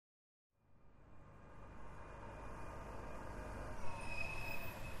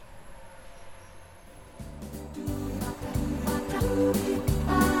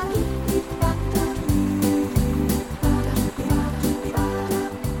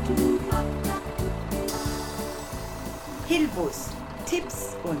Hilbus,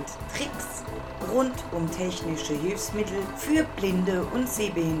 Tipps und Tricks rund um technische Hilfsmittel für Blinde und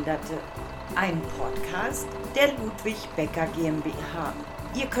Sehbehinderte. Ein Podcast der Ludwig Becker GmbH.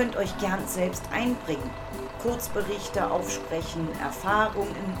 Ihr könnt euch gern selbst einbringen, Kurzberichte aufsprechen,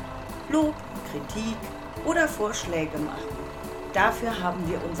 Erfahrungen, Lob, Kritik oder Vorschläge machen. Dafür haben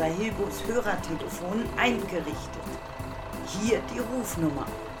wir unser Hilbus Hörertelefon eingerichtet. Hier die Rufnummer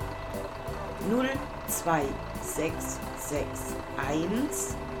 02661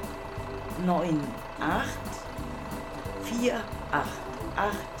 98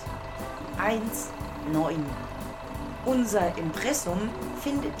 488 19. Unser Impressum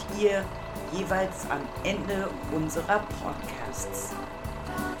findet ihr jeweils am Ende unserer Podcasts.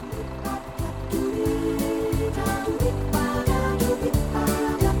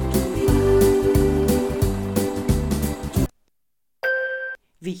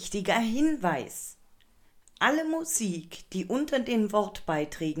 Wichtiger Hinweis: Alle Musik, die unter den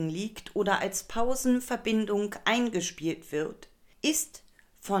Wortbeiträgen liegt oder als Pausenverbindung eingespielt wird, ist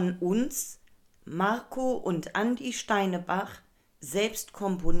von uns, Marco und Andi Steinebach, selbst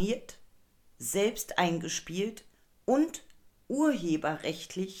komponiert, selbst eingespielt und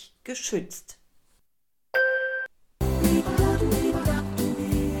urheberrechtlich geschützt.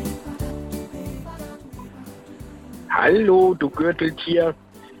 Hallo, du Gürteltier.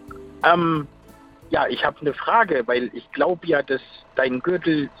 Ich habe eine Frage, weil ich glaube ja, dass dein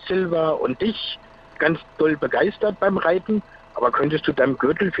Gürtel Silver und dich ganz doll begeistert beim Reiten. Aber könntest du deinem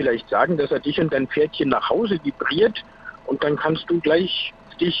Gürtel vielleicht sagen, dass er dich und dein Pferdchen nach Hause vibriert und dann kannst du gleich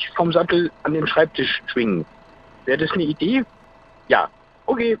dich vom Sattel an den Schreibtisch schwingen? Wäre das eine Idee? Ja,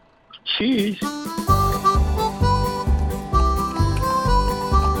 okay. Tschüss.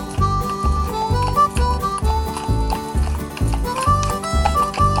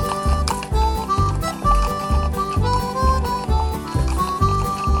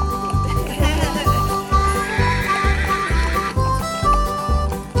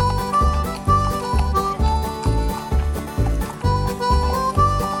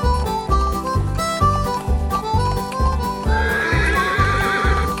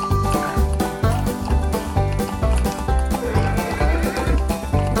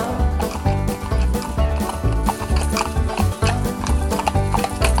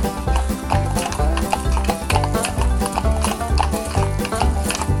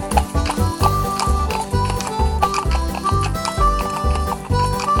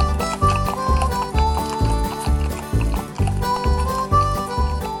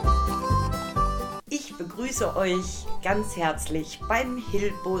 Ich begrüße euch ganz herzlich beim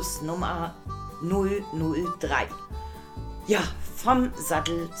Hilbus Nummer 003. Ja, vom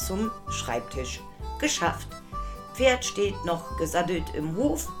Sattel zum Schreibtisch. Geschafft. Pferd steht noch gesattelt im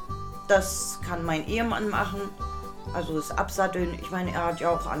Hof. Das kann mein Ehemann machen. Also das Absatteln, ich meine, er hat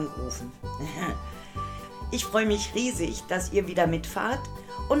ja auch angerufen. Ich freue mich riesig, dass ihr wieder mitfahrt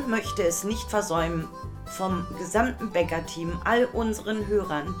und möchte es nicht versäumen, vom gesamten Becker-Team all unseren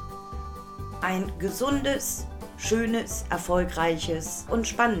Hörern ein gesundes, schönes, erfolgreiches und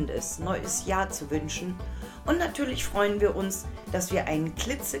spannendes neues Jahr zu wünschen. Und natürlich freuen wir uns, dass wir einen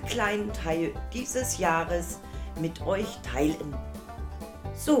klitzekleinen Teil dieses Jahres mit euch teilen.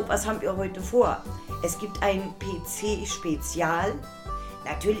 So, was haben wir heute vor? Es gibt ein PC-Spezial.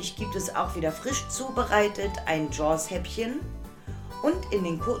 Natürlich gibt es auch wieder frisch zubereitet ein Jaws-Häppchen. Und in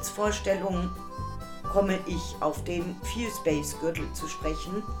den Kurzvorstellungen komme ich auf den Feel-Space-Gürtel zu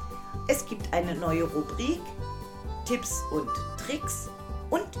sprechen. Es gibt eine neue Rubrik, Tipps und Tricks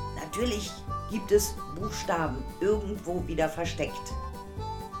und natürlich gibt es Buchstaben irgendwo wieder versteckt.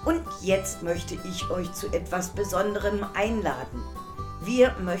 Und jetzt möchte ich euch zu etwas Besonderem einladen.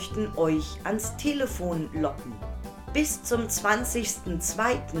 Wir möchten euch ans Telefon locken. Bis zum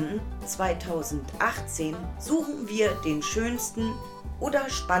 20.02.2018 suchen wir den schönsten oder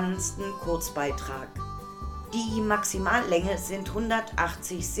spannendsten Kurzbeitrag. Die Maximallänge sind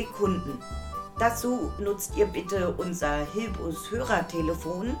 180 Sekunden. Dazu nutzt ihr bitte unser Hilbus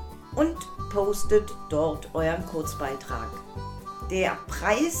Hörertelefon und postet dort euren Kurzbeitrag. Der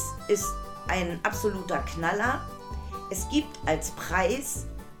Preis ist ein absoluter Knaller. Es gibt als Preis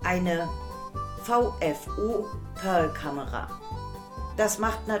eine VFO Pearl Kamera. Das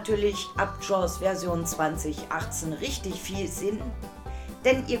macht natürlich ab JAWS Version 2018 richtig viel Sinn,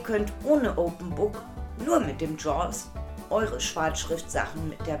 denn ihr könnt ohne Open Book nur mit dem JAWS eure Schwarzschriftsachen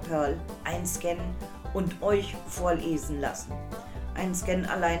mit der Pearl einscannen und euch vorlesen lassen. Ein Scan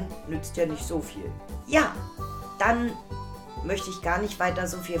allein nützt ja nicht so viel. Ja, dann möchte ich gar nicht weiter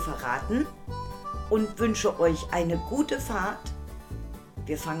so viel verraten und wünsche euch eine gute Fahrt.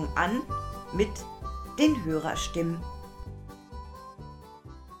 Wir fangen an mit den Hörerstimmen.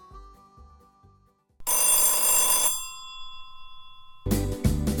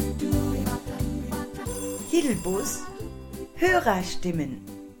 Hillbus Hörerstimmen.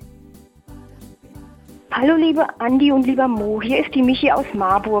 Hallo liebe Andi und lieber Mo, hier ist die Michi aus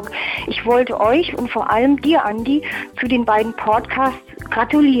Marburg. Ich wollte euch und vor allem dir, Andi, zu den beiden Podcasts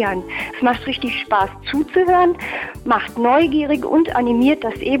gratulieren. Es macht richtig Spaß zuzuhören, macht neugierig und animiert,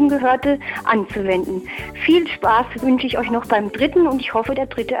 das eben Gehörte anzuwenden. Viel Spaß wünsche ich euch noch beim dritten und ich hoffe, der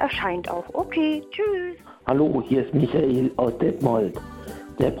dritte erscheint auch. Okay, tschüss. Hallo, hier ist Michael aus Detmold.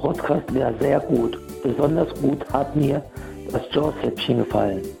 Der Podcast wäre sehr gut. Besonders gut hat mir das Jaws-Häppchen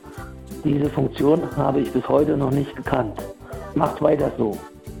gefallen. Diese Funktion habe ich bis heute noch nicht gekannt. Macht weiter so.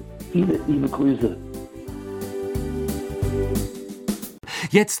 Viele liebe Grüße.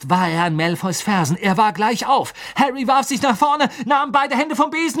 Jetzt war er an Malfoys Fersen. Er war gleich auf. Harry warf sich nach vorne, nahm beide Hände vom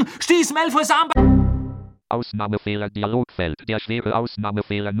Besen, stieß Malfoys Arm... Ausnahmefehler Dialogfeld. Der schwere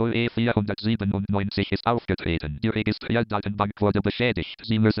Ausnahmefehler 0E497 ist aufgetreten. Die Registrierdatenbank wurde beschädigt.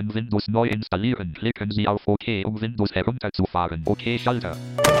 Sie müssen Windows neu installieren. Klicken Sie auf OK, um Windows herunterzufahren. OK, Schalter.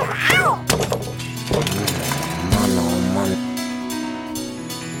 Mann, oh Mann.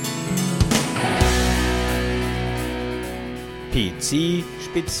 PC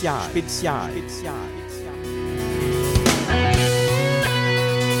Spezial.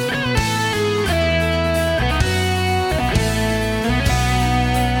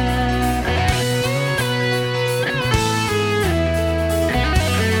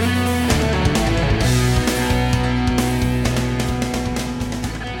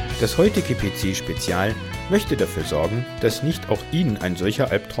 Das heutige PC-Spezial möchte dafür sorgen, dass nicht auch Ihnen ein solcher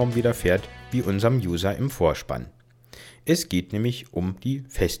Albtraum widerfährt wie unserem User im Vorspann. Es geht nämlich um die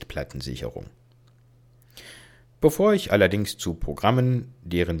Festplattensicherung. Bevor ich allerdings zu Programmen,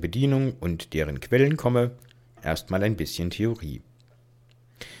 deren Bedienung und deren Quellen komme, erstmal ein bisschen Theorie.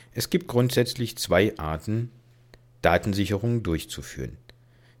 Es gibt grundsätzlich zwei Arten, Datensicherung durchzuführen.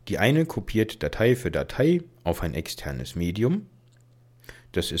 Die eine kopiert Datei für Datei auf ein externes Medium.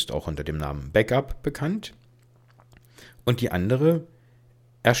 Das ist auch unter dem Namen Backup bekannt. Und die andere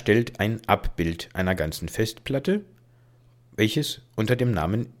erstellt ein Abbild einer ganzen Festplatte, welches unter dem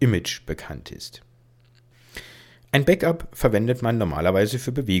Namen Image bekannt ist. Ein Backup verwendet man normalerweise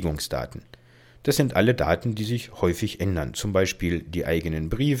für Bewegungsdaten. Das sind alle Daten, die sich häufig ändern, zum Beispiel die eigenen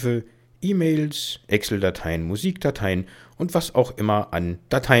Briefe, E-Mails, Excel-Dateien, Musikdateien und was auch immer an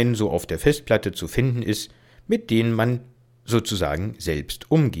Dateien so auf der Festplatte zu finden ist, mit denen man sozusagen selbst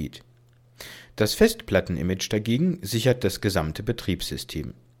umgeht. Das Festplatten-Image dagegen sichert das gesamte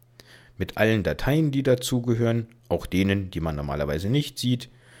Betriebssystem. Mit allen Dateien, die dazugehören, auch denen, die man normalerweise nicht sieht,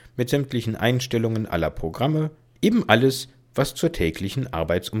 mit sämtlichen Einstellungen aller Programme, eben alles, was zur täglichen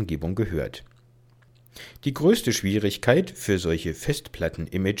Arbeitsumgebung gehört. Die größte Schwierigkeit für solche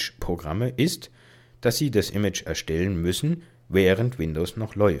Festplatten-Image-Programme ist, dass sie das Image erstellen müssen, während Windows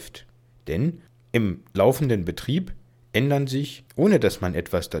noch läuft. Denn im laufenden Betrieb ändern sich, ohne dass man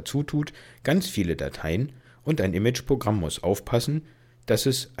etwas dazu tut, ganz viele Dateien und ein Imageprogramm muss aufpassen, dass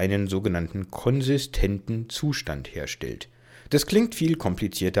es einen sogenannten konsistenten Zustand herstellt. Das klingt viel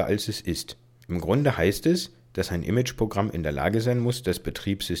komplizierter, als es ist. Im Grunde heißt es, dass ein Imageprogramm in der Lage sein muss, das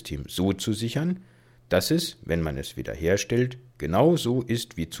Betriebssystem so zu sichern, dass es, wenn man es wiederherstellt, genau so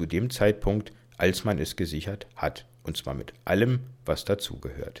ist wie zu dem Zeitpunkt, als man es gesichert hat. Und zwar mit allem, was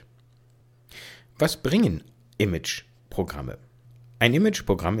dazugehört. Was bringen Imageprogramme? Ein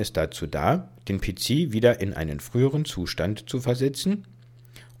Imageprogramm ist dazu da, den PC wieder in einen früheren Zustand zu versetzen,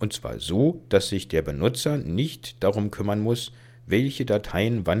 und zwar so, dass sich der Benutzer nicht darum kümmern muss, welche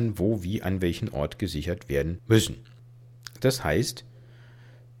Dateien wann, wo, wie, an welchen Ort gesichert werden müssen. Das heißt,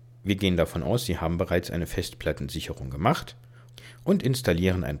 wir gehen davon aus, Sie haben bereits eine Festplattensicherung gemacht und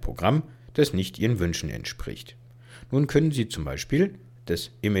installieren ein Programm, das nicht Ihren Wünschen entspricht. Nun können Sie zum Beispiel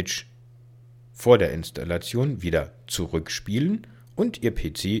das Image vor der Installation wieder zurückspielen und Ihr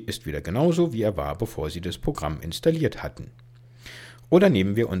PC ist wieder genauso, wie er war, bevor Sie das Programm installiert hatten. Oder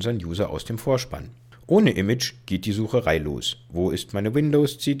nehmen wir unseren User aus dem Vorspann. Ohne Image geht die Sucherei los. Wo ist meine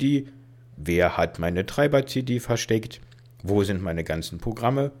Windows-CD? Wer hat meine Treiber-CD versteckt? Wo sind meine ganzen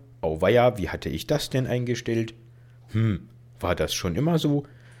Programme? Auweia, wie hatte ich das denn eingestellt? War das schon immer so?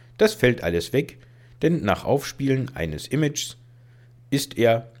 Das fällt alles weg, denn nach Aufspielen eines Images ist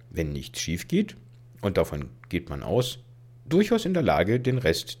er, wenn nichts schief geht, und davon geht man aus, durchaus in der Lage, den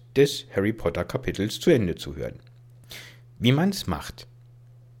Rest des Harry Potter Kapitels zu Ende zu hören. Wie man es macht.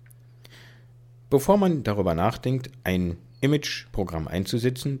 Bevor man darüber nachdenkt, ein Imageprogramm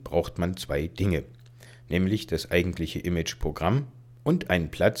einzusetzen, braucht man zwei Dinge, nämlich das eigentliche Imageprogramm und einen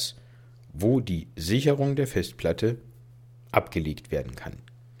Platz, wo die Sicherung der Festplatte abgelegt werden kann.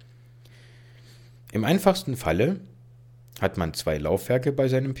 Im einfachsten Falle Hat man 2 Laufwerke bei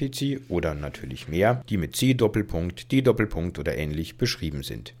seinem PC oder natürlich mehr, die mit C Doppelpunkt, D Doppelpunkt oder ähnlich beschrieben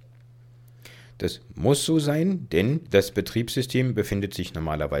sind. Das muss so sein, denn das Betriebssystem befindet sich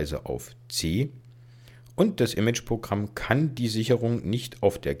normalerweise auf C und das Imageprogramm kann die Sicherung nicht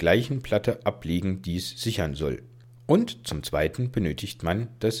auf der gleichen Platte ablegen, die es sichern soll. Und zum Zweiten benötigt man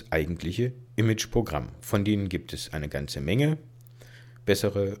das eigentliche Imageprogramm. Von denen gibt es eine ganze Menge,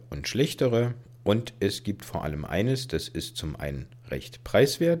 bessere und schlechtere. Und es gibt vor allem eines, das ist zum einen recht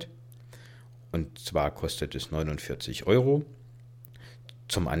preiswert. Und zwar kostet es 49 €.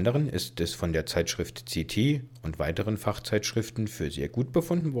 Zum anderen ist es von der Zeitschrift CT und weiteren Fachzeitschriften für sehr gut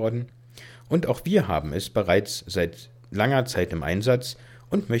befunden worden. Und auch wir haben es bereits seit langer Zeit im Einsatz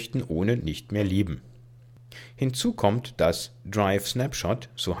und möchten ohne nicht mehr leben. Hinzu kommt, dass Drive Snapshot,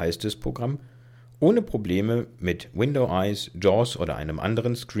 so heißt das Programm, ohne Probleme mit Window Eyes, JAWS oder einem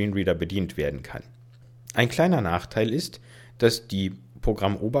anderen Screenreader bedient werden kann. Ein kleiner Nachteil ist, dass die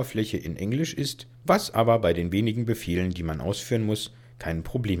Programmoberfläche in Englisch ist, was aber bei den wenigen Befehlen, die man ausführen muss, kein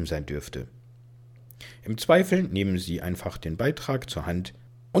Problem sein dürfte. Im Zweifel nehmen Sie einfach den Beitrag zur Hand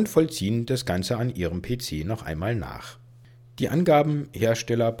und vollziehen das Ganze an Ihrem PC noch einmal nach. Die Angaben,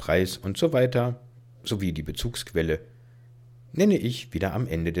 Hersteller, Preis und so weiter sowie die Bezugsquelle nenne ich wieder am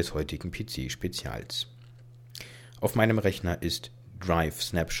Ende des heutigen PC-Spezials. Auf meinem Rechner ist Drive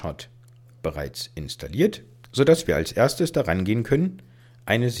Snapshot bereits installiert, sodass wir als erstes daran gehen können,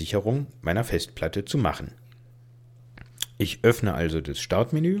 eine Sicherung meiner Festplatte zu machen. Ich öffne also das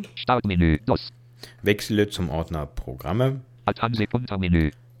Startmenü, DOS, wechsle zum Ordner Programme,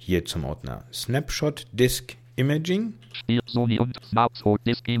 Untermenü, hier zum Ordner Snapshot Disk Imaging Spiel Sony und Snapshot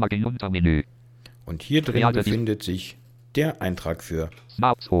Disk Imaging Untermenü. Und hier drin befindet sich der Eintrag für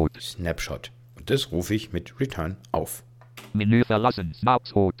Snapshot. Und das rufe ich mit Return auf. Menü verlassen,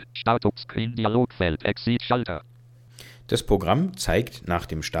 Snapshot, Startup-Screen, Dialogfeld, Exit-Schalter. Das Programm zeigt nach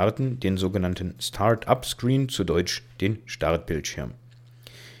dem Starten den sogenannten Start-Up-Screen, zu Deutsch den Startbildschirm.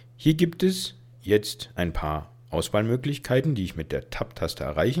 Hier gibt es jetzt ein paar Auswahlmöglichkeiten, die ich mit der Tab-Taste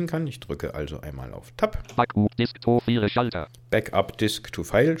erreichen kann. Ich drücke also einmal auf Tab. Backup Disk to File Schalter. Backup Disk to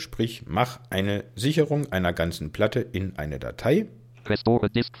File, sprich mach eine Sicherung einer ganzen Platte in eine Datei. Restore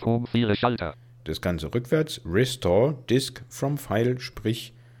Disk from File Schalter. Das Ganze rückwärts. Restore Disk from File,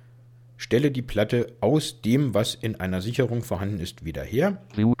 sprich stelle die Platte aus dem, was in einer Sicherung vorhanden ist, wieder her.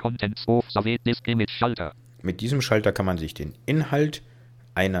 View Contents of Saved Disk Image Schalter. Mit diesem Schalter kann man sich den Inhalt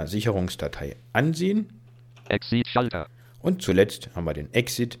einer Sicherungsdatei ansehen. Exit-Schalter. Und zuletzt haben wir den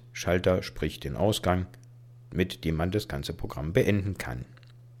Exit-Schalter, sprich den Ausgang, mit dem man das ganze Programm beenden kann.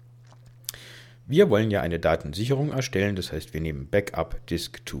 Wir wollen ja eine Datensicherung erstellen, das heißt, wir nehmen Backup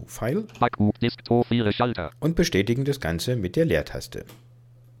Disk to File Backup Disk to File Schalter und bestätigen das Ganze mit der Leertaste.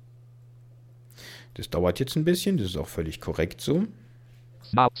 Das dauert jetzt ein bisschen, das ist auch völlig korrekt so.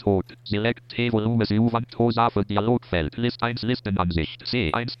 Snapshot, Select T-Volume Suwand Hosave Dialogfeld, List 1 Listenansicht,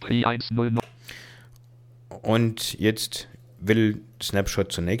 C1 Pri 109. Und jetzt will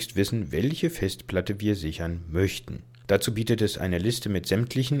Snapshot zunächst wissen, welche Festplatte wir sichern möchten. Dazu bietet es eine Liste mit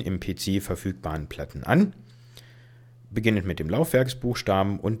sämtlichen im PC verfügbaren Platten an, beginnend mit dem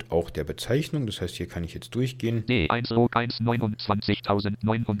Laufwerksbuchstaben und auch der Bezeichnung. Das heißt, hier kann ich jetzt durchgehen. D1 Log 1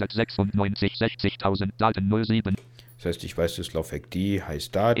 29.996 60.000 Daten 07. Das heißt, ich weiß, das Laufwerk D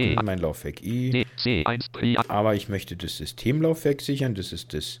heißt Daten, mein Laufwerk E. C1 Pri. Aber ich möchte das Systemlaufwerk sichern, das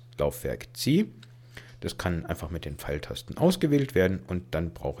ist das Laufwerk C. Das kann einfach mit den Pfeiltasten ausgewählt werden und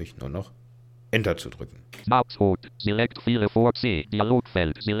dann brauche ich nur noch Enter zu drücken. Snapshot, Select 4 vor C,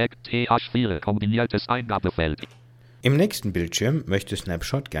 Dialogfeld, Select TH4, kombiniertes Eingabefeld. Im nächsten Bildschirm möchte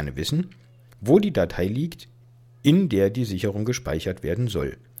Snapshot gerne wissen, wo die Datei liegt, in der die Sicherung gespeichert werden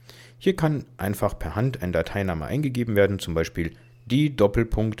soll. Hier kann einfach per Hand ein Dateiname eingegeben werden, zum Beispiel die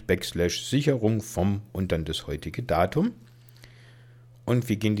Doppelpunkt/Sicherung vom und dann das heutige Datum. Und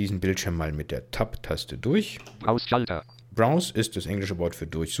wir gehen diesen Bildschirm mal mit der Tab-Taste durch. Browse-Schalter. Browse ist das englische Wort für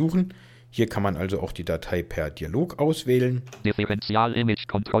durchsuchen. Hier kann man also auch die Datei per Dialog auswählen.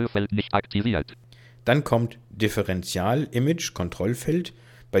 Differential-Image-Kontrollfeld nicht aktiviert. Dann kommt Differential-Image-Kontrollfeld.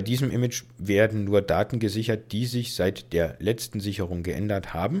 Bei diesem Image werden nur Daten gesichert, die sich seit der letzten Sicherung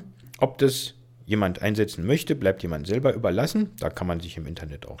geändert haben. Ob das jemand einsetzen möchte, bleibt jemand selber überlassen. Da kann man sich im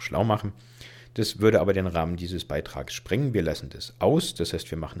Internet auch schlau machen. Das würde aber den Rahmen dieses Beitrags sprengen. Wir lassen das aus. Das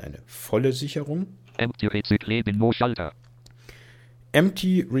heißt, wir machen eine volle Sicherung. Empty Recycle Bin No Schalter.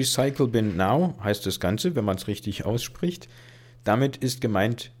 Empty Recycle Bin Now heißt das Ganze, wenn man es richtig ausspricht. Damit ist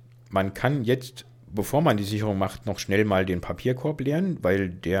gemeint, man kann jetzt, bevor man die Sicherung macht, noch schnell mal den Papierkorb leeren, weil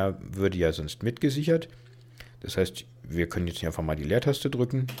der würde ja sonst mitgesichert. Das heißt, wir können jetzt hier einfach mal die Leertaste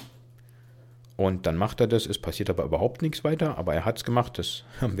drücken Und dann macht er das, es passiert aber überhaupt nichts weiter, aber er hat es gemacht, das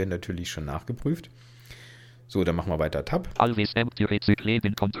haben wir natürlich schon nachgeprüft. So, dann machen wir weiter Tab. Always Empty Recycle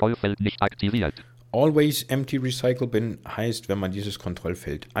Bin Kontrollfeld nicht aktiviert. Always Empty Recycle Bin heißt, wenn man dieses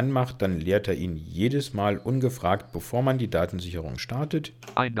Kontrollfeld anmacht, dann leert er ihn jedes Mal ungefragt, bevor man die Datensicherung startet.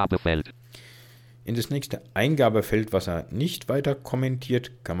 Eingabefeld. In das nächste Eingabefeld, was er nicht weiter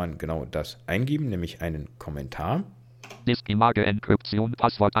kommentiert, kann man genau das eingeben, nämlich einen Kommentar. Disk-Image Enkryption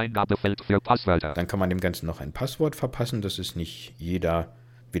Passwort-Eingabefeld für Passwörter. Dann kann man dem Ganzen noch ein Passwort verpassen, das es nicht jeder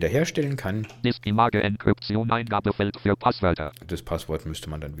wiederherstellen kann. Disk-Image Enkryption Eingabefeld für Passwörter. Das Passwort müsste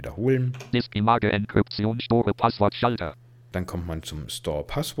man dann wiederholen. Disk-Image Enkryption Store Passwortschalter. Dann kommt man zum Store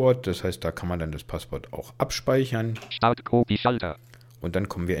Passwort, das heißt, da kann man dann das Passwort auch abspeichern. Start Copy Schalter. Und dann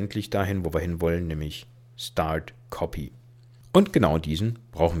kommen wir endlich dahin, wo wir hin wollen, nämlich Start Copy. Und genau diesen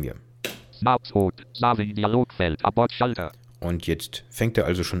brauchen wir. Snapshot, Saving Dialogfeld, Abort Schalter. Und jetzt fängt er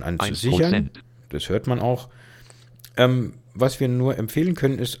also schon an zu 1%. sichern. Das hört man auch. Was wir nur empfehlen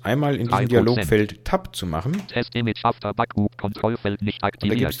können, ist einmal in diesem 3%. Dialogfeld Tab zu machen. Test Image After Backup Kontrollfeld nicht Und da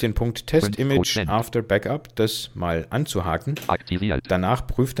aktiviert. gibt es den Punkt Test Image 5%. After Backup, das mal anzuhaken. Aktiviert. Danach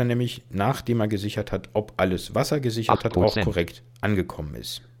prüft er nämlich, nachdem er gesichert hat, ob alles, was er gesichert hat, auch 8%. korrekt angekommen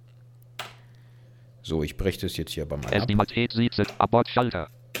ist. So, ich breche das jetzt hier aber mal ab. Estimatät sieht Abort Schalter.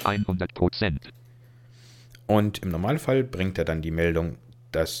 100%. Und im Normalfall bringt er dann die Meldung,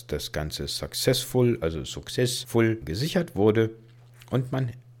 dass das Ganze successful gesichert wurde und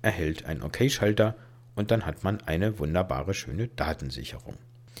man erhält einen OK-Schalter und dann hat man eine wunderbare, schöne Datensicherung.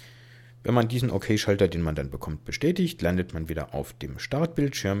 Wenn man diesen OK-Schalter, den man dann bekommt, bestätigt, landet man wieder auf dem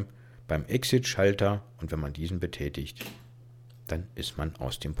Startbildschirm beim Exit-Schalter und wenn man diesen betätigt, dann ist man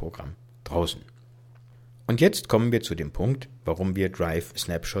aus dem Programm draußen. Und jetzt kommen wir zu dem Punkt, warum wir Drive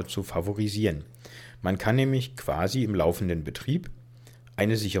Snapshot so favorisieren. Man kann nämlich quasi im laufenden Betrieb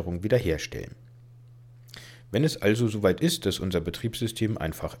eine Sicherung wiederherstellen. Wenn es also soweit ist, dass unser Betriebssystem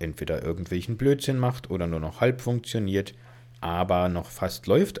einfach entweder irgendwelchen Blödsinn macht oder nur noch halb funktioniert, aber noch fast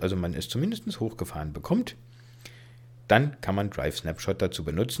läuft, also man es zumindest hochgefahren bekommt, dann kann man Drive Snapshot dazu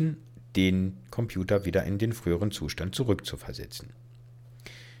benutzen, den Computer wieder in den früheren Zustand zurückzuversetzen.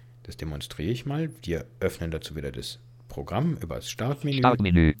 Das demonstriere ich mal. Wir öffnen dazu wieder das Programm über das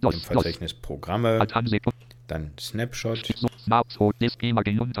Startmenü, im Verzeichnis Programme, dann Snapshot,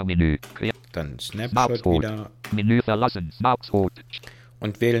 dann Snapshot wieder Menü verlassen, Snapshot.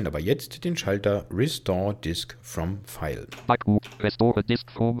 Und wählen aber jetzt den Schalter Restore Disk from File Backup, Restore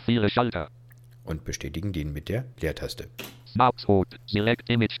Disk from File Schalter. Und bestätigen den mit der Leertaste. Snapshot, Select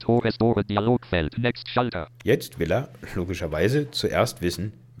Image to Restore Dialogfeld, Next Schalter. Jetzt will er logischerweise zuerst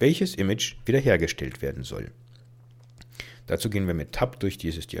wissen, welches Image wiederhergestellt werden soll. Dazu gehen wir mit Tab durch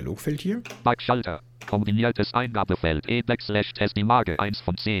dieses Dialogfeld hier. Backschalter. Kombiniertes Eingabefeld E-Test-Image 1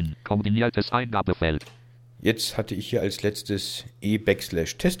 von 10. Kombiniertes Eingabefeld. Jetzt hatte ich hier als letztes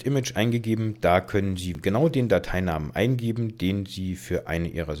E-Test-Image eingegeben. Da können Sie genau den Dateinamen eingeben, den Sie für eine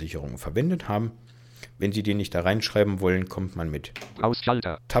Ihrer Sicherungen verwendet haben. Wenn Sie den nicht da reinschreiben wollen, kommt man mit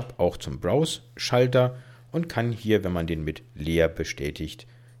Browse-Schalter. Tab auch zum Browse-Schalter und kann hier, wenn man den mit leer bestätigt,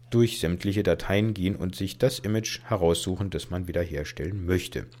 durch sämtliche Dateien gehen und sich das Image heraussuchen, das man wiederherstellen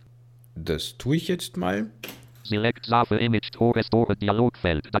möchte. Das tue ich jetzt mal. Select Save Image to Restore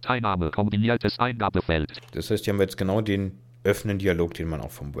Dialogfeld, Dateiname, kombiniertes Eingabefeld. Das heißt, hier haben wir jetzt genau den Öffnen-Dialog, den man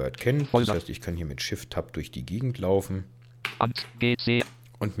auch vom Word kennt. Das heißt, ich kann hier mit Shift-Tab durch die Gegend laufen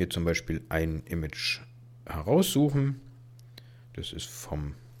und mir zum Beispiel ein Image heraussuchen. Das ist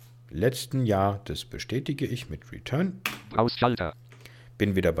vom letzten Jahr, das bestätige ich mit Return. Browse-Schalter.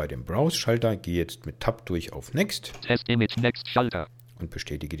 Bin wieder bei dem Browse-Schalter, gehe jetzt mit Tab durch auf Next. Test Image Next Schalter. Und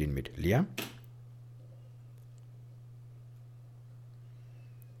bestätige den mit leer.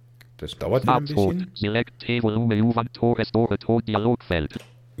 Das dauert wieder ein bisschen. Select Volume U-Wand to Restore to Dialogfeld.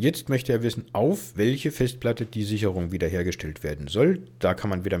 Jetzt möchte er wissen, auf welche Festplatte die Sicherung wiederhergestellt werden soll. Da kann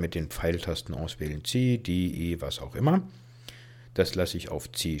man wieder mit den Pfeiltasten auswählen. C, D, E, was auch immer. Das lasse ich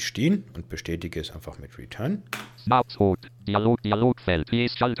auf C stehen und bestätige es einfach mit Return. Snapshot, Dialogfeld,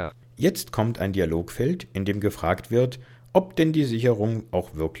 Schalter. Jetzt kommt ein Dialogfeld, in dem gefragt wird, ob denn die Sicherung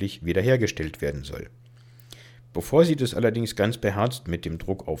auch wirklich wiederhergestellt werden soll. Bevor Sie das allerdings ganz beherzt mit dem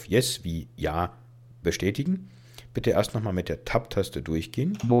Druck auf Yes wie Ja bestätigen, bitte erst nochmal mit der Tab-Taste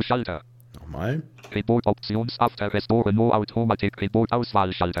durchgehen. No Schalter. Nochmal. Reboot Options After Restore No Automatic Reboot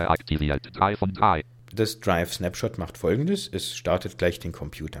Auswahlschalter aktiviert. 3 von 3. Das Drive Snapshot macht Folgendes. Es startet gleich den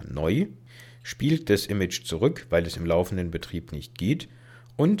Computer neu, spielt das Image zurück, weil es im laufenden Betrieb nicht geht,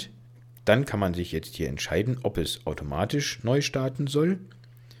 und dann kann man sich jetzt hier entscheiden, ob es automatisch neu starten soll,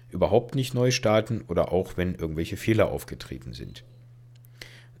 überhaupt nicht neu starten oder auch wenn irgendwelche Fehler aufgetreten sind.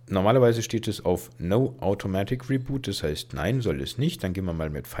 Normalerweise steht es auf No Automatic Reboot, das heißt nein, soll es nicht. Dann gehen wir mal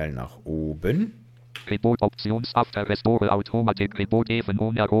mit Pfeil nach oben. Reboot Options After Restore Automatic Reboot Even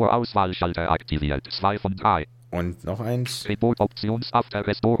ohne Rohr-Auswahlschalter aktiviert. 2 von 3. Und noch eins. Reboot Options After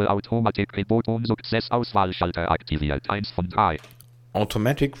Restore Automatic Reboot on Success Auswahlschalter aktiviert. 1 von 3.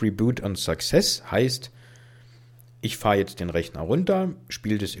 Automatic Reboot on Success heißt, ich fahre jetzt den Rechner runter,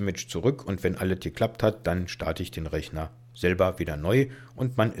 spiele das Image zurück und wenn alles geklappt hat, dann starte ich den Rechner selber wieder neu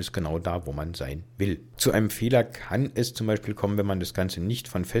und man ist genau da, wo man sein will. Zu einem Fehler kann es zum Beispiel kommen, wenn man das Ganze nicht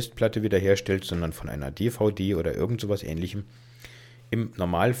von Festplatte wiederherstellt, sondern von einer DVD oder irgend sowas Ähnlichem. Im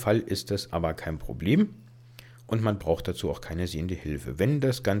Normalfall ist das aber kein Problem und man braucht dazu auch keine sehende Hilfe. Wenn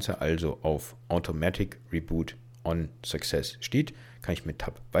das Ganze also auf Automatic Reboot on Success steht, kann ich mit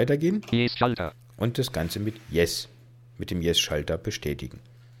Tab weitergehen und das Ganze mit Yes, mit dem Yes-Schalter bestätigen.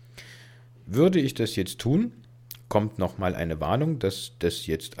 Würde ich das jetzt tun, kommt nochmal eine Warnung, dass das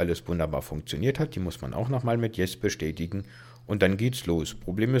jetzt alles wunderbar funktioniert hat. Die muss man auch nochmal mit Yes bestätigen und dann geht's los.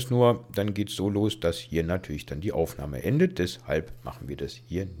 Problem ist nur, dann geht's so los, dass hier natürlich dann die Aufnahme endet. Deshalb machen wir das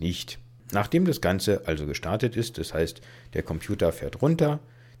hier nicht. Nachdem das Ganze also gestartet ist, das heißt, der Computer fährt runter,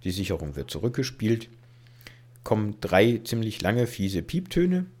 die Sicherung wird zurückgespielt, kommen 3 ziemlich lange fiese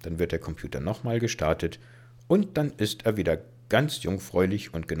Pieptöne, dann wird der Computer nochmal gestartet und dann ist er wieder ganz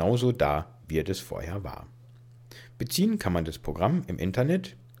jungfräulich und genauso da, wie er das vorher war. Beziehen kann man das Programm im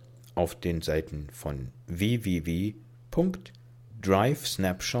Internet auf den Seiten von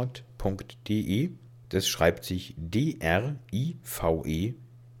www.drivesnapshot.de. Das schreibt sich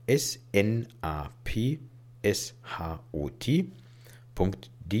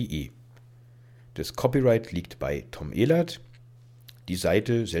drivesnapshot.de. Das Copyright liegt bei Tom Ehlert. Die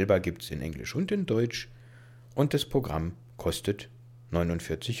Seite selber gibt es in Englisch und in Deutsch und das Programm kostet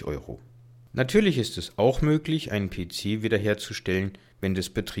 49 €. Natürlich ist es auch möglich, einen PC wiederherzustellen, wenn das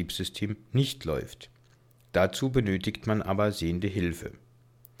Betriebssystem nicht läuft. Dazu benötigt man aber sehende Hilfe.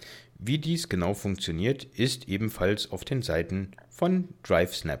 Wie dies genau funktioniert, ist ebenfalls auf den Seiten von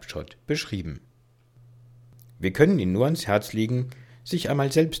Drive Snapshot beschrieben. Wir können Ihnen nur ans Herz legen, sich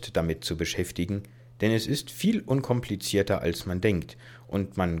einmal selbst damit zu beschäftigen, denn es ist viel unkomplizierter, als man denkt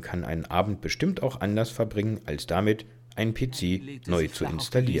und man kann einen Abend bestimmt auch anders verbringen, als damit, einen PC neu zu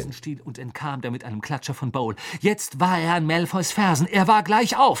installieren. Und entkam der mit einem Klatscher von Bowl. Jetzt war er an Malfoys Fersen. Er war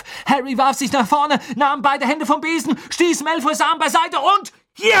gleich auf. Harry warf sich nach vorne, nahm beide Hände vom Besen, stieß Malfoys Arm beiseite und...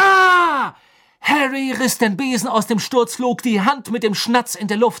 Ja! Harry riss den Besen aus dem Sturzflug, die Hand mit dem Schnatz in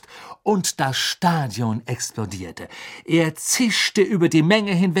der Luft und das Stadion explodierte. Er zischte über die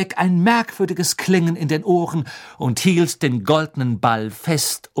Menge hinweg, ein merkwürdiges Klingen in den Ohren und hielt den goldenen Ball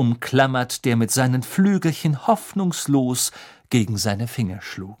fest umklammert, der mit seinen Flügelchen hoffnungslos gegen seine Finger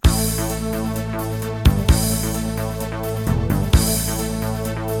schlug.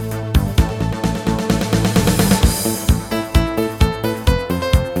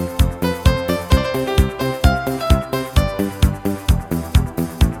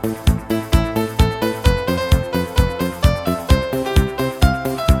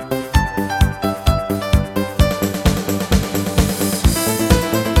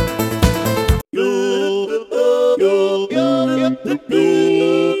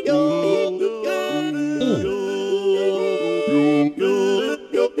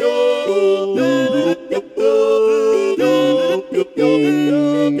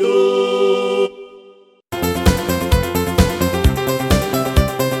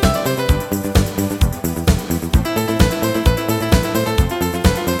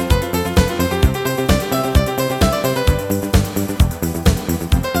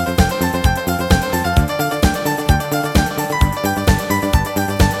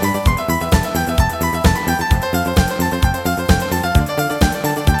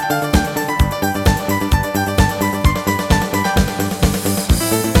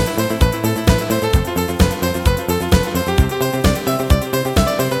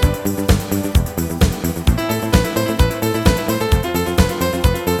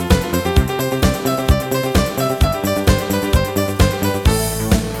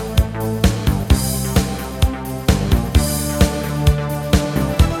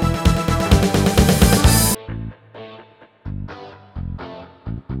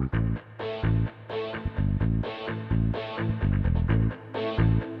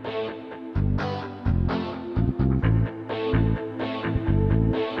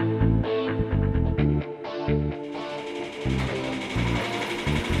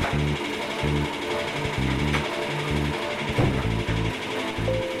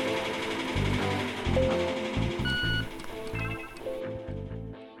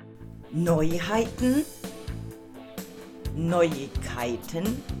 Neuheiten,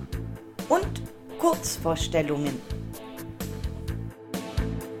 Neuigkeiten, und Kurzvorstellungen.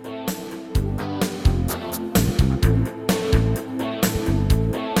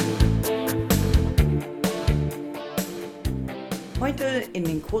 Heute in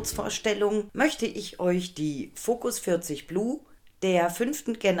den Kurzvorstellungen möchte ich euch die Focus 40 Blue der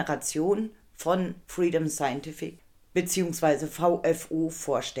 5. Generation von Freedom Scientific bzw. VFO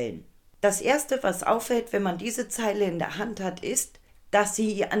vorstellen. Das erste, was auffällt, wenn man diese Zeile in der Hand hat, ist, dass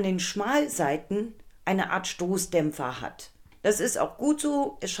sie an den Schmalseiten eine Art Stoßdämpfer hat. Das ist auch gut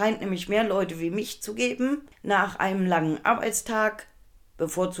so, es scheint nämlich mehr Leute wie mich zu geben. Nach einem langen Arbeitstag,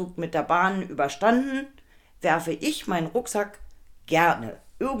 bevorzugt mit der Bahn überstanden, werfe ich meinen Rucksack gerne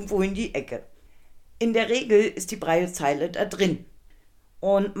irgendwo in die Ecke. In der Regel ist die Braillezeile da drin.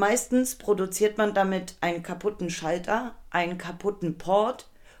 Und meistens produziert man damit einen kaputten Schalter, einen kaputten Port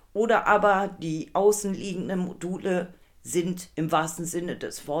oder aber die außenliegenden Module sind im wahrsten Sinne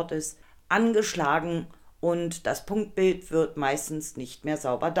des Wortes angeschlagen und das Punktbild wird meistens nicht mehr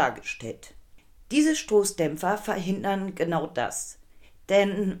sauber dargestellt. Diese Stoßdämpfer verhindern genau das.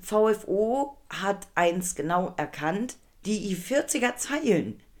 Denn VFO hat eins genau erkannt, die 40er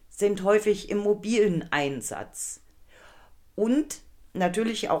Zeilen sind häufig im mobilen Einsatz und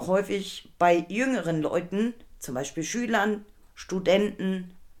natürlich auch häufig bei jüngeren Leuten, zum Beispiel Schülern,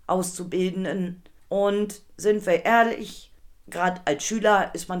 Studenten, Auszubildenden. Und sind wir ehrlich, gerade als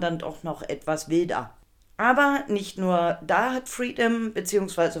Schüler ist man dann doch noch etwas wilder. Aber nicht nur da hat Freedom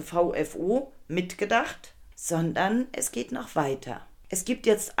bzw. VFO mitgedacht, sondern es geht noch weiter. Es gibt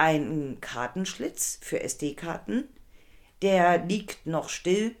jetzt einen Kartenschlitz für SD-Karten, der liegt noch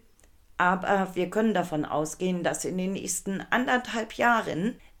still, aber wir können davon ausgehen, dass in den nächsten 1,5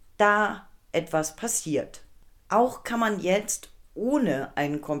 Jahren da etwas passiert. Auch kann man jetzt ohne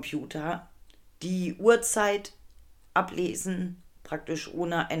einen Computer die Uhrzeit ablesen, praktisch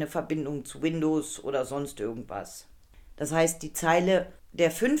ohne eine Verbindung zu Windows oder sonst irgendwas. Das heißt, die Zeile der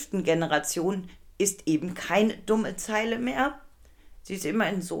 5. Generation ist eben keine dumme Zeile mehr. Sie ist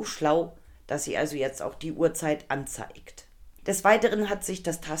immerhin so schlau, dass sie also jetzt auch die Uhrzeit anzeigt. Des Weiteren hat sich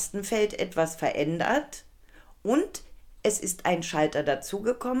das Tastenfeld etwas verändert und es ist ein Schalter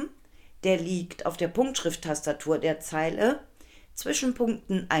dazugekommen, der liegt auf der Punktschrifttastatur der Zeile zwischen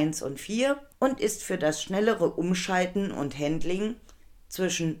Punkten 1 und 4 und ist für das schnellere Umschalten und Handling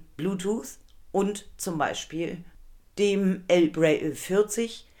zwischen Bluetooth und zum Beispiel dem L-Braille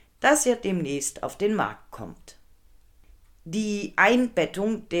 40, das ja demnächst auf den Markt kommt. Die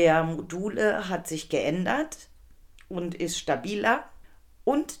Einbettung der Module hat sich geändert und ist stabiler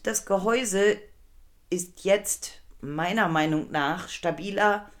und das Gehäuse ist jetzt meiner Meinung nach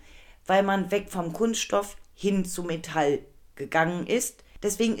stabiler, weil man weg vom Kunststoff hin zu Metall gegangen ist.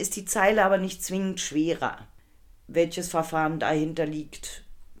 Deswegen ist die Zeile aber nicht zwingend schwerer. Welches Verfahren dahinter liegt,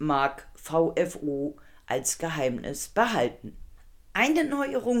 mag VFO als Geheimnis behalten. Eine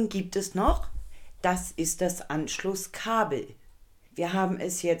Neuerung gibt es noch, das ist das Anschlusskabel. Wir haben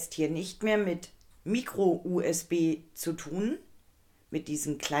es jetzt hier nicht mehr mit Micro-USB zu tun, mit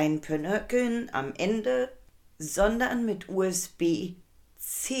diesen kleinen Pönöckeln am Ende, sondern mit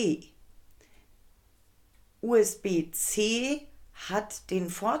USB-C. USB-C hat den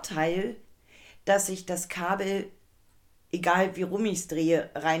Vorteil, dass ich das Kabel, egal wie rum ich es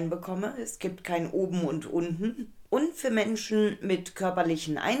drehe, reinbekomme. Es gibt kein Oben und Unten. Und für Menschen mit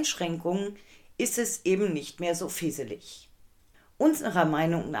körperlichen Einschränkungen ist es eben nicht mehr so fisselig. Unserer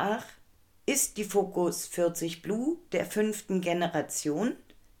Meinung nach ist die Focus 40 Blue der 5. Generation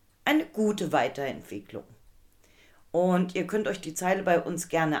eine gute Weiterentwicklung. Und ihr könnt euch die Zeile bei uns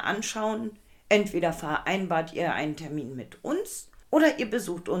gerne anschauen. Entweder vereinbart ihr einen Termin mit uns oder ihr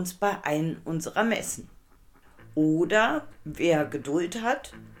besucht uns bei einem unserer Messen. Oder wer Geduld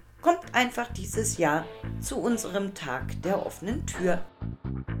hat, kommt einfach dieses Jahr zu unserem Tag der offenen Tür.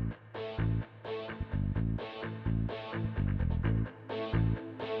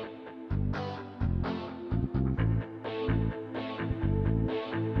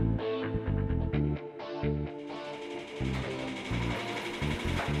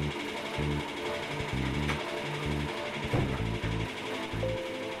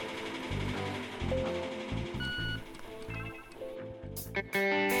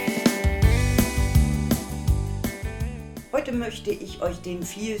 Heute möchte ich euch den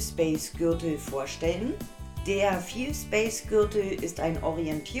FeelSpace-Gürtel vorstellen. Der FeelSpace-Gürtel ist ein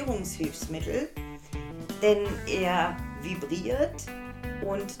Orientierungshilfsmittel, denn er vibriert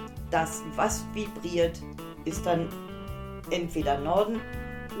und das, was vibriert, ist dann entweder Norden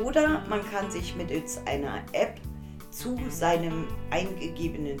oder man kann sich mittels einer App zu seinem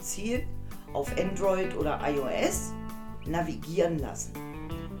eingegebenen Ziel auf Android oder iOS navigieren lassen.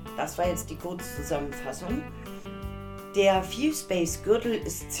 Das war jetzt die Kurzzusammenfassung. Der FeelSpace-Gürtel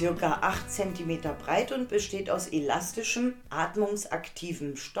ist ca. 8 cm breit und besteht aus elastischem,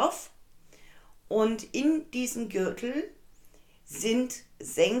 atmungsaktivem Stoff. Und in diesem Gürtel sind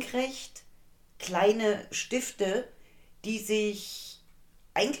senkrecht kleine Stifte, die sich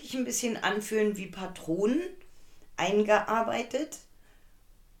eigentlich ein bisschen anfühlen wie Patronen, eingearbeitet.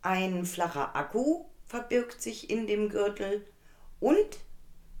 Ein flacher Akku verbirgt sich in dem Gürtel und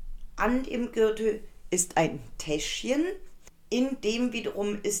an dem Gürtel ist ein Täschchen, in dem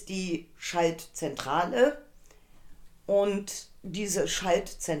wiederum ist die Schaltzentrale und diese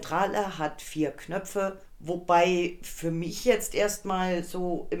Schaltzentrale hat 4 Knöpfe, wobei für mich jetzt erstmal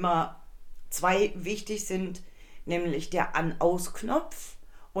so immer 2 wichtig sind, nämlich der An-Aus-Knopf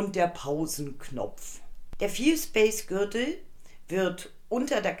und der Pausenknopf. Der FeelSpace-Gürtel wird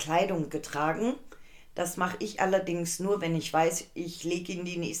unter der Kleidung getragen. Das mache ich allerdings nur, wenn ich weiß, ich lege ihn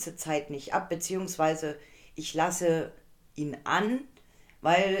die nächste Zeit nicht ab, beziehungsweise ich lasse ihn an,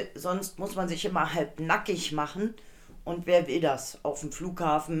 weil sonst muss man sich immer halb nackig machen. Und wer will das? Auf dem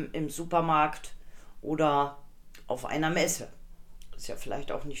Flughafen, im Supermarkt oder auf einer Messe. Ist ja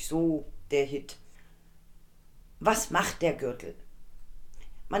vielleicht auch nicht so der Hit. Was macht der Gürtel?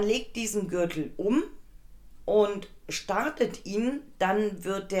 Man legt diesen Gürtel um und startet ihn, dann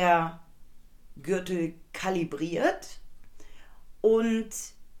wird der Gürtel kalibriert und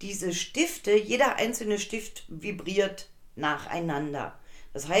diese Stifte, jeder einzelne Stift vibriert nacheinander.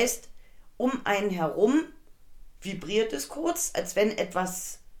 Das heißt, um einen herum vibriert es kurz, als wenn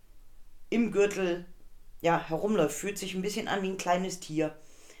etwas im Gürtel herumläuft. Fühlt sich ein bisschen an wie ein kleines Tier.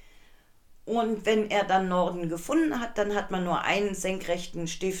 Und wenn er dann Norden gefunden hat, dann hat man nur einen senkrechten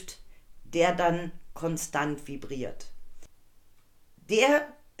Stift, der dann konstant vibriert. Der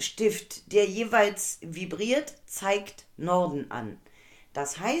Stift, der jeweils vibriert, zeigt Norden an.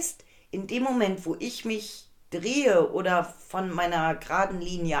 Das heißt, in dem Moment, wo ich mich drehe oder von meiner geraden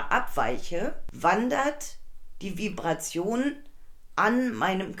Linie abweiche, wandert die Vibration an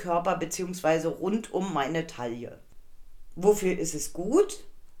meinem Körper bzw. rund um meine Taille. Wofür ist es gut?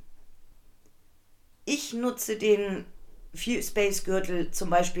 Ich nutze den FeelSpace-Gürtel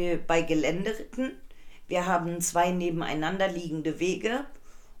zum Beispiel bei Geländeritten. Wir haben 2 nebeneinander liegende Wege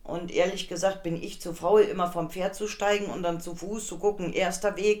und ehrlich gesagt bin ich zu faul, immer vom Pferd zu steigen und dann zu Fuß zu gucken,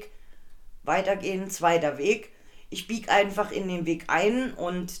 erster Weg, weitergehen, zweiter Weg. Ich biege einfach in den Weg ein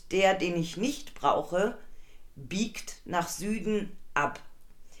und der, den ich nicht brauche, biegt nach Süden ab.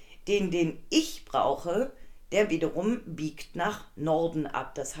 Den ich brauche, der wiederum biegt nach Norden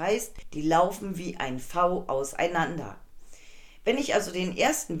ab. Das heißt, die laufen wie ein V auseinander. Wenn ich also den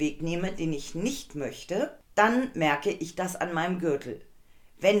ersten Weg nehme, den ich nicht möchte, dann merke ich das an meinem Gürtel.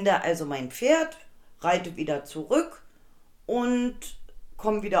 Wende also mein Pferd, reite wieder zurück und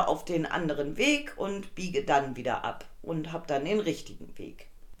komme wieder auf den anderen Weg und biege dann wieder ab und habe dann den richtigen Weg.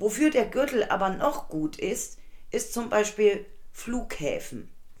 Wofür der Gürtel aber noch gut ist, ist zum Beispiel Flughäfen.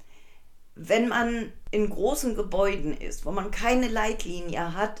 Wenn man in großen Gebäuden ist, wo man keine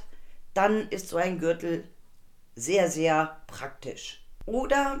Leitlinie hat, dann ist so ein Gürtel sehr, sehr praktisch.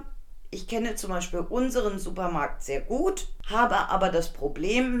 Oder ich kenne zum Beispiel unseren Supermarkt sehr gut, habe aber das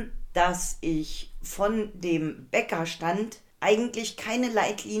Problem, dass ich von dem Bäckerstand eigentlich keine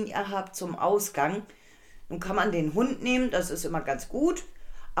Leitlinie habe zum Ausgang. Nun kann man den Hund nehmen, das ist immer ganz gut,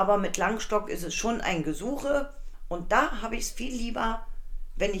 aber mit Langstock ist es schon ein Gesuche und da habe ich es viel lieber,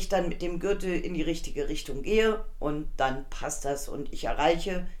 wenn ich dann mit dem Gürtel in die richtige Richtung gehe und dann passt das und ich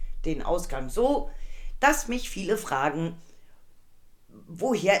erreiche den Ausgang so, dass mich viele fragen,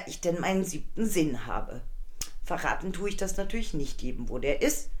 woher ich denn meinen 7. Sinn habe. Verraten tue ich das natürlich nicht jedem, wo der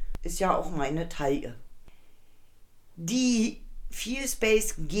ist ja auch meine Taille. Die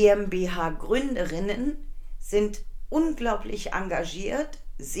FeelSpace GmbH Gründerinnen sind unglaublich engagiert,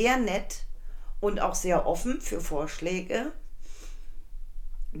 sehr nett und auch sehr offen für Vorschläge.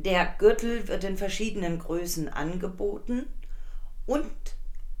 Der Gürtel wird in verschiedenen Größen angeboten und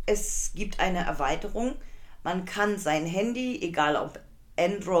es gibt eine Erweiterung. Man kann sein Handy, egal ob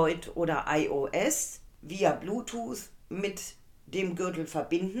Android oder iOS, via Bluetooth mit dem Gürtel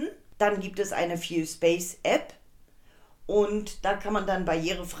verbinden. Dann gibt es eine FeelSpace App und da kann man dann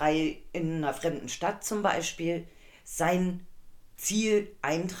barrierefrei in einer fremden Stadt zum Beispiel sein Ziel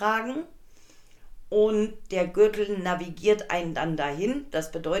eintragen und der Gürtel navigiert einen dann dahin.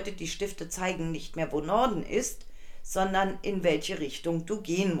 Das bedeutet, die Stifte zeigen nicht mehr, wo Norden ist, sondern in welche Richtung du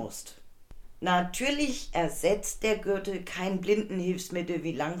gehen musst. Natürlich ersetzt der Gürtel kein Blindenhilfsmittel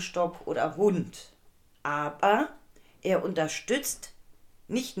wie Langstock oder Hund, aber er unterstützt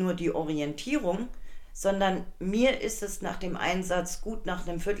nicht nur die Orientierung, sondern mir ist es nach dem Einsatz gut nach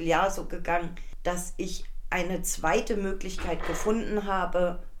einem Vierteljahr so gegangen, dass ich eine zweite Möglichkeit gefunden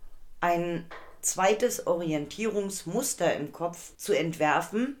habe, ein zweites Orientierungsmuster im Kopf zu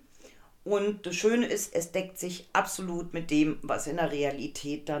entwerfen. Und das Schöne ist, es deckt sich absolut mit dem, was in der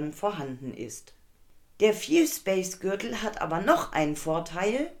Realität dann vorhanden ist. Der Feel-Space-Gürtel hat aber noch einen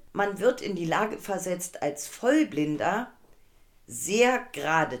Vorteil. Man wird in die Lage versetzt, als Vollblinder sehr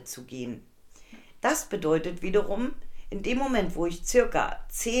gerade zu gehen. Das bedeutet wiederum, in dem Moment, wo ich circa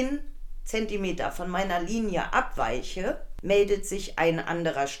 10 cm von meiner Linie abweiche, meldet sich ein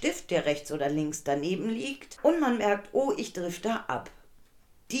anderer Stift, der rechts oder links daneben liegt, und man merkt, oh, ich drifte ab.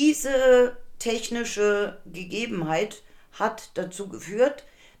 Diese technische Gegebenheit hat dazu geführt,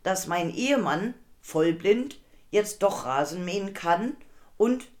 dass mein Ehemann, vollblind, jetzt doch Rasen mähen kann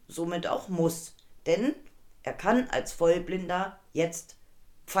und somit auch muss. Denn er kann als Vollblinder jetzt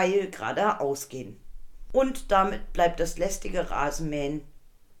pfeilgeradeaus gehen. Und damit bleibt das lästige Rasenmähen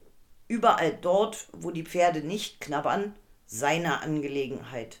überall dort, wo die Pferde nicht knabbern, seine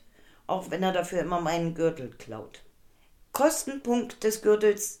Angelegenheit. Auch wenn er dafür immer meinen Gürtel klaut. Kostenpunkt des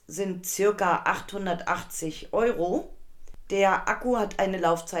Gürtels sind ca. 880 €. Der Akku hat eine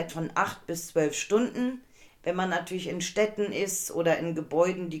Laufzeit von 8 bis 12 Stunden. Wenn man natürlich in Städten ist oder in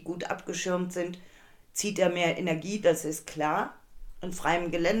Gebäuden, die gut abgeschirmt sind, zieht er mehr Energie, das ist klar. In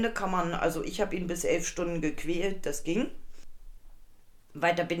freiem Gelände kann man, also ich habe ihn bis 11 Stunden gequält, das ging.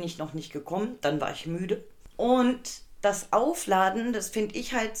 Weiter bin ich noch nicht gekommen, dann war ich müde. Und das Aufladen, das finde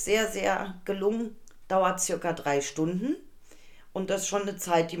ich halt sehr, sehr gelungen, dauert circa 3 Stunden. Und das ist schon eine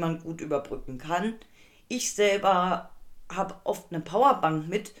Zeit, die man gut überbrücken kann. Ich selber habe oft eine Powerbank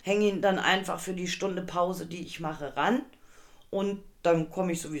mit, hänge ihn dann einfach für die Stunde Pause, die ich mache, ran. Und dann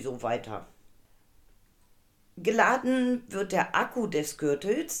komme ich sowieso weiter. Geladen wird der Akku des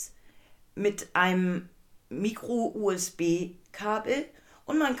Gürtels mit einem Micro-USB-Kabel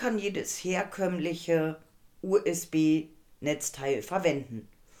und man kann jedes herkömmliche USB-Netzteil verwenden.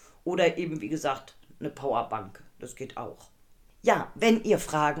 Oder eben, wie gesagt, eine Powerbank. Das geht auch. Ja, wenn ihr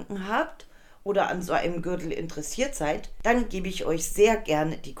Fragen habt oder an so einem Gürtel interessiert seid, dann gebe ich euch sehr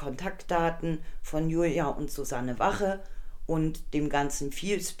gerne die Kontaktdaten von Julia und Susanne Wache und dem ganzen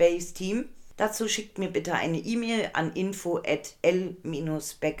Feel-Space-Team. Dazu schickt mir bitte eine E-Mail an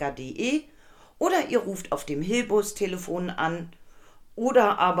info@l-becker.de oder ihr ruft auf dem Hilbus-Telefon an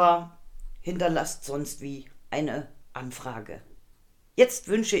oder aber hinterlasst sonst wie eine Anfrage. Jetzt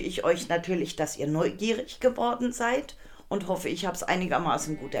wünsche ich euch natürlich, dass ihr neugierig geworden seid und hoffe, ich habe es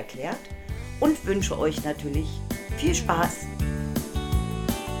einigermaßen gut erklärt und wünsche euch natürlich viel Spaß.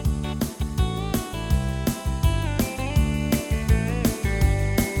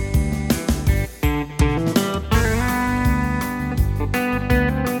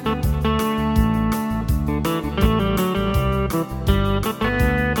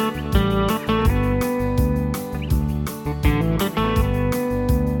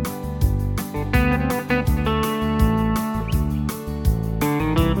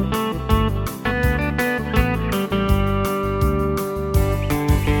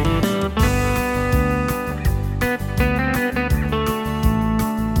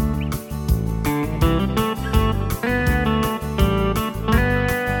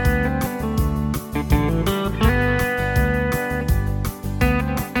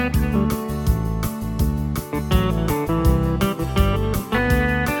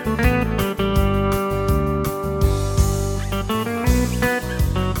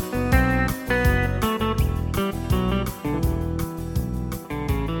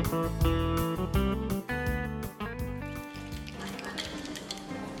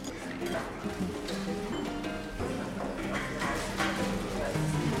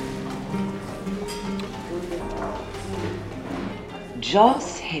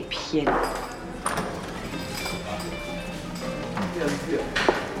 Jaws-Häppchen.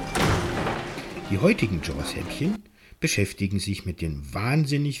 Die heutigen JAWS-Häppchen beschäftigen sich mit den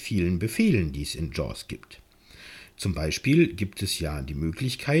wahnsinnig vielen Befehlen, die es in JAWS gibt. Zum Beispiel gibt es ja die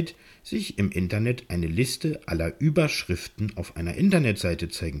Möglichkeit, sich im Internet eine Liste aller Überschriften auf einer Internetseite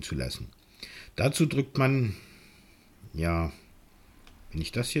zeigen zu lassen. Dazu drückt man, ja, wenn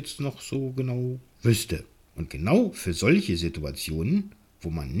ich das jetzt noch so genau wüsste. Und genau für solche Situationen, wo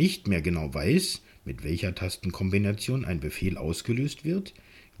man nicht mehr genau weiß, mit welcher Tastenkombination ein Befehl ausgelöst wird,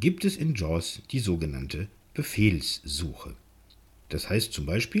 gibt es in JAWS die sogenannte Befehlssuche. Das heißt zum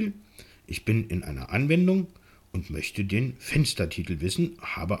Beispiel, ich bin in einer Anwendung und möchte den Fenstertitel wissen,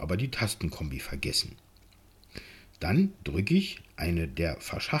 habe aber die Tastenkombi vergessen. Dann drücke ich eine der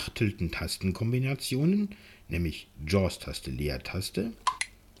verschachtelten Tastenkombinationen, nämlich JAWS-Taste, Leertaste.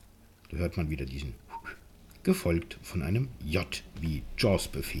 Da hört man wieder diesen gefolgt von einem J wie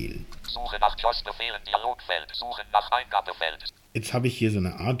JAWS-Befehl. Suche nach JAWS-Befehlen, Dialogfeld, suchen nach Eingabefeld. Jetzt habe ich hier so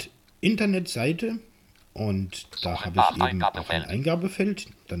eine Art Internetseite und da habe ich eben auch ein Eingabefeld.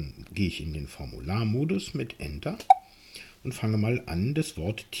 Dann gehe ich in den Formularmodus mit Enter und fange mal an, das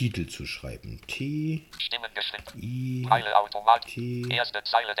Wort Titel zu schreiben. T, I, T, erste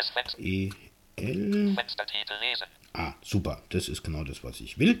Zeile des Fensters. E, L. Fenstertitel lesen. Ah, super, das ist genau das, was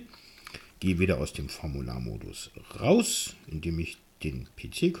ich will. Gehe wieder aus dem Formularmodus raus, indem ich den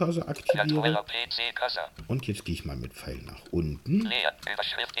PC-Cursor aktiviere. Und jetzt gehe ich mal mit Pfeil nach unten. Leer,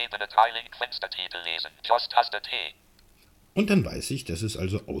 Überschrift, Ebene, Teiling, Fenstertitel lesen. JAWS-Taste T. Und dann weiß ich, dass es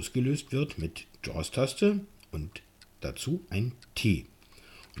also ausgelöst wird mit JAWS-Taste und dazu ein T.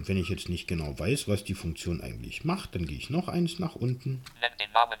 Und wenn ich jetzt nicht genau weiß, was die Funktion eigentlich macht, dann gehe ich noch eins nach unten. Nenn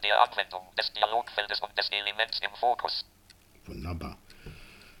den Namen der Anwendung, des Dialogfeldes und des Elements im Fokus. Wunderbar.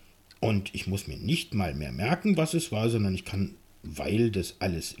 Und ich muss mir nicht mal mehr merken, was es war, sondern ich kann, weil das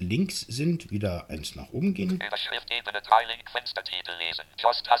alles Links sind, wieder eins nach oben gehen. Überschrift, Ebene, Teiling, Fenstertitel lesen.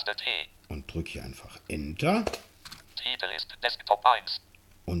 JAWS-Taste T. Und drücke hier einfach Enter. Titel ist Desktop 1.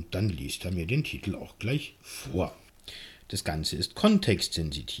 Und dann liest er mir den Titel auch gleich vor. Das Ganze ist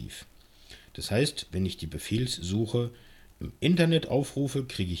kontextsensitiv. Das heißt, wenn ich die Befehlssuche im Internet aufrufe,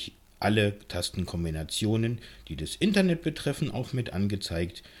 kriege ich alle Tastenkombinationen, die das Internet betreffen, auch mit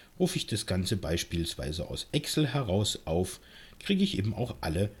angezeigt. Rufe ich das Ganze beispielsweise aus Excel heraus auf, kriege ich eben auch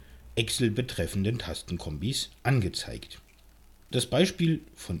alle Excel betreffenden Tastenkombis angezeigt. Das Beispiel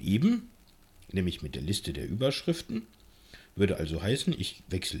von eben, nämlich mit der Liste der Überschriften, würde also heißen, ich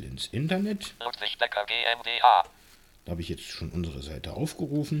wechsle ins Internet. Ludwig Becker GmbH. Da habe ich jetzt schon unsere Seite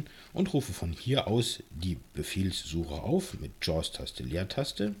aufgerufen und rufe von hier aus die Befehlssuche auf mit JAWS-Taste,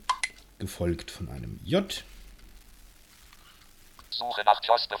 Leertaste, gefolgt von einem J. Suche nach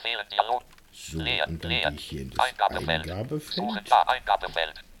JAWS-Befehlen, Dialog. So, und dann gehe ich hier in das Eingabefeld,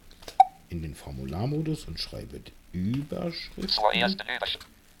 Eingabefeld, in den Formularmodus und schreibe Überschriften. Zur ersten Überschrift.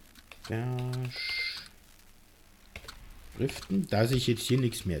 Überschriften. Da sich jetzt hier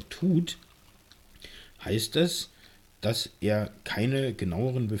nichts mehr tut, heißt das, dass er keine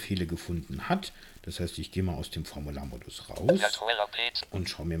genaueren Befehle gefunden hat. Das heißt, ich gehe mal aus dem Formularmodus raus und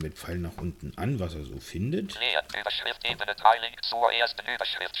schaue mir mit Pfeil nach unten an, was er so findet. Überschrift, Ebene, Teiling, zur ersten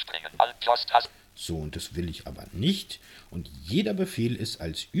Überschrift springen. So, und das will ich aber nicht. Und jeder Befehl ist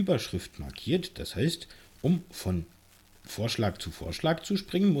als Überschrift markiert. Das heißt, um von Vorschlag zu Vorschlag zu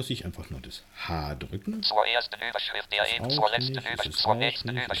springen, muss ich einfach nur das H drücken. Zur ersten Überschrift der eben, zur letzten Überschrift, zur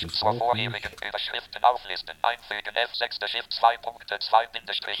nächsten Überschrift, zur vorherigen Überschriften auflisten, einfügen, F6. Shift 2 Punkte, 2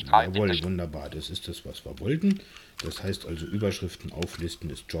 Bindestrich 3. Jawohl, wunderbar, das ist das, was wir wollten. Das heißt also, Überschriften auflisten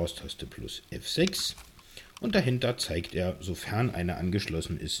ist JAWS-Taste plus F6. Und dahinter zeigt er, sofern eine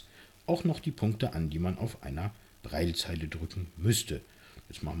angeschlossen ist, auch noch die Punkte an, die man auf einer Braillezeile drücken müsste.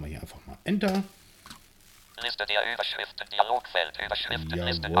 Jetzt machen wir hier einfach mal Enter. Liste der Überschriften, Dialogfeld, Überschriften,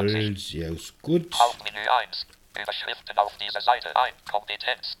 Jawohl, sehr gut. Hauptmenü 1. Überschriften auf dieser Seite ein.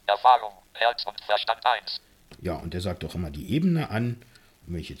 Kompetenz, Erfahrung, Herz und Verstand 1. Ja, und er sagt auch immer die Ebene an.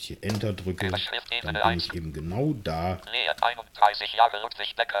 Und wenn ich jetzt hier Enter drücke, dann bin ich eben genau da, Leer, 31 Jahre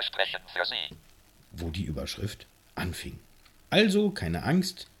Ludwig Becker sprechen für Sie, wo die Überschrift anfing. Also keine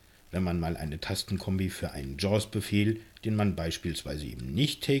Angst, wenn man mal eine Tastenkombi für einen JAWS-Befehl, den man beispielsweise eben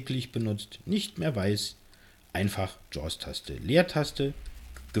nicht täglich benutzt, nicht mehr weiß. Einfach JAWS-Taste, Leertaste,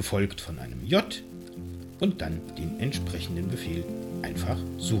 gefolgt von einem J und dann den entsprechenden Befehl einfach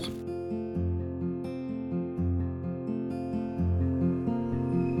suchen.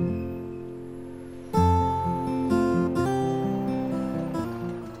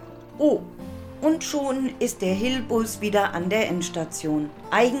 Oh, und schon ist der Hillbus wieder an der Endstation.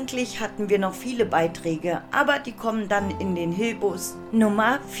 Eigentlich hatten wir noch viele Beiträge, aber die kommen dann in den Hillbus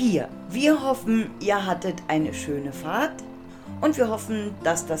Nummer 4. Wir hoffen, ihr hattet eine schöne Fahrt und wir hoffen,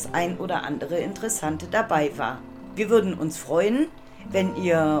 dass das ein oder andere Interessante dabei war. Wir würden uns freuen, wenn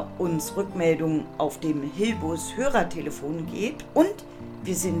ihr uns Rückmeldungen auf dem Hillbus Hörertelefon gebt und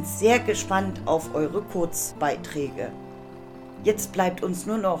wir sind sehr gespannt auf eure Kurzbeiträge. Jetzt bleibt uns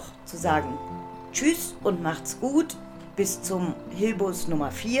nur noch zu sagen Tschüss und macht's gut bis zum Hillbus Nummer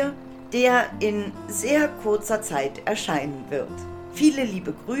 4, der in sehr kurzer Zeit erscheinen wird. Viele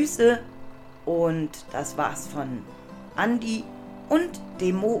liebe Grüße und das war's von Andi und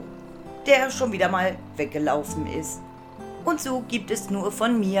Demo, der schon wieder mal weggelaufen ist. Und so gibt es nur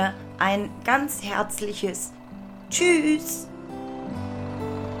von mir ein ganz herzliches Tschüss.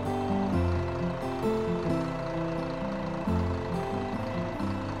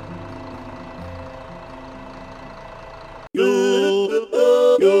 Yo,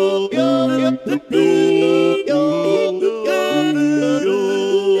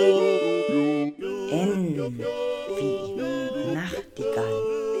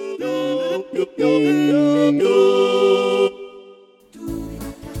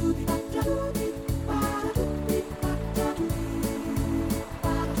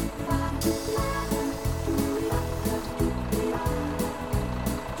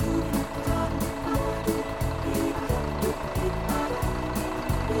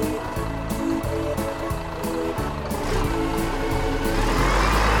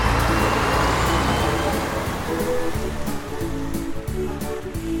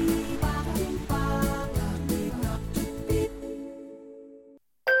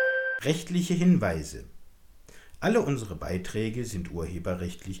 Rechtliche Hinweise. Alle unsere Beiträge sind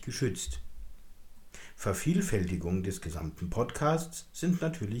urheberrechtlich geschützt. Vervielfältigungen des gesamten Podcasts sind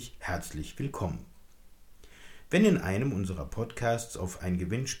natürlich herzlich willkommen. Wenn in einem unserer Podcasts auf ein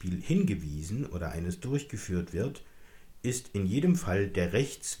Gewinnspiel hingewiesen oder eines durchgeführt wird, ist in jedem Fall der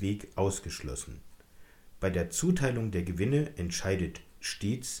Rechtsweg ausgeschlossen. Bei der Zuteilung der Gewinne entscheidet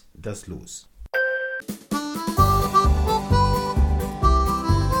stets das Los.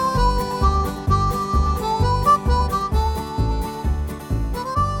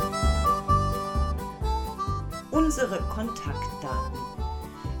 Unsere Kontaktdaten: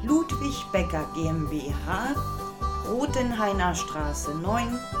 Ludwig Becker GmbH, Rothenhainer Straße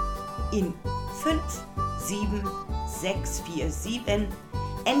 9 in 57647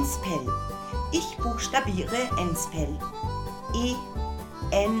 Enspel. Ich buchstabiere Enspel.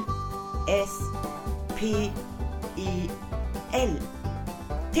 E-N-S-P-E-L.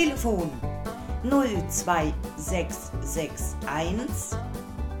 Telefon 02661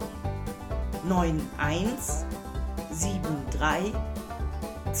 91 73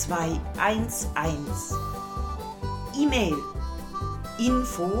 211. E-Mail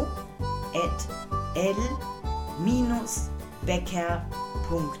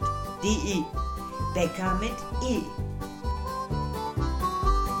info@l-becker.de. Becker mit E.